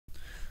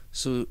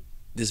So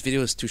this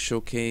video is to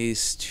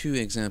showcase two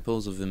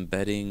examples of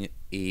embedding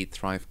a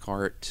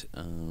ThriveCart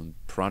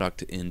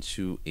product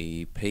into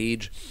a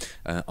page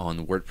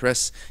on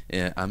WordPress.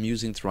 I'm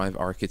using Thrive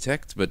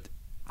Architect, but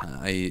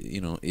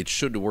it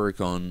should work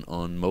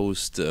on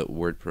most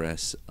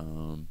WordPress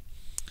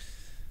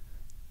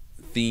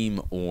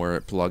theme or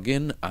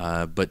plugin,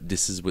 but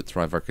this is with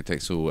Thrive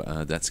Architect, so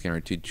that's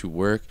guaranteed to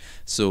work.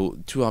 So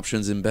two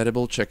options: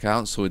 embeddable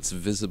checkout, so it's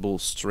visible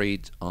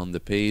straight on the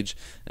page,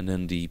 and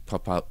then the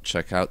pop-out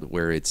checkout,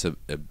 where it's a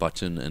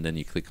button and then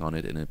you click on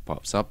it and it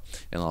pops up.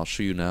 And I'll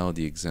show you now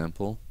the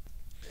example.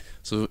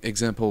 So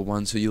example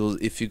one, so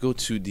if you go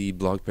to the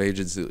blog page,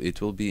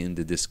 it will be in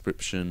the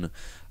description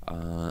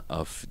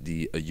of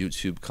the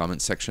YouTube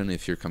comment section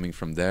if you're coming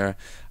from there.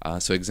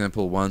 So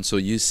example one, so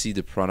you see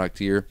the product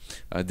here.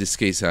 This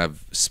case I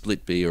have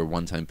split pay or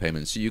one-time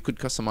payment. So you could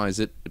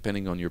customize it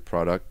depending on your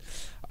product.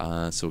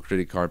 So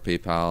credit card,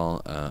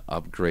 PayPal,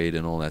 upgrade,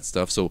 and all that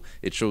stuff. So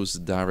it shows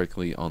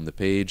directly on the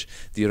page.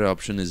 The other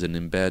option is an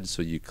embed.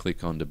 So you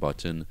click on the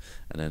button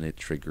and then it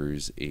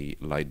triggers a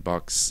light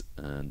box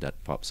and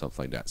that pops up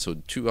like that.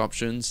 So two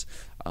options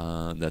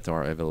that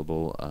are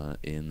available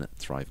in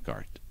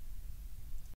ThriveCart.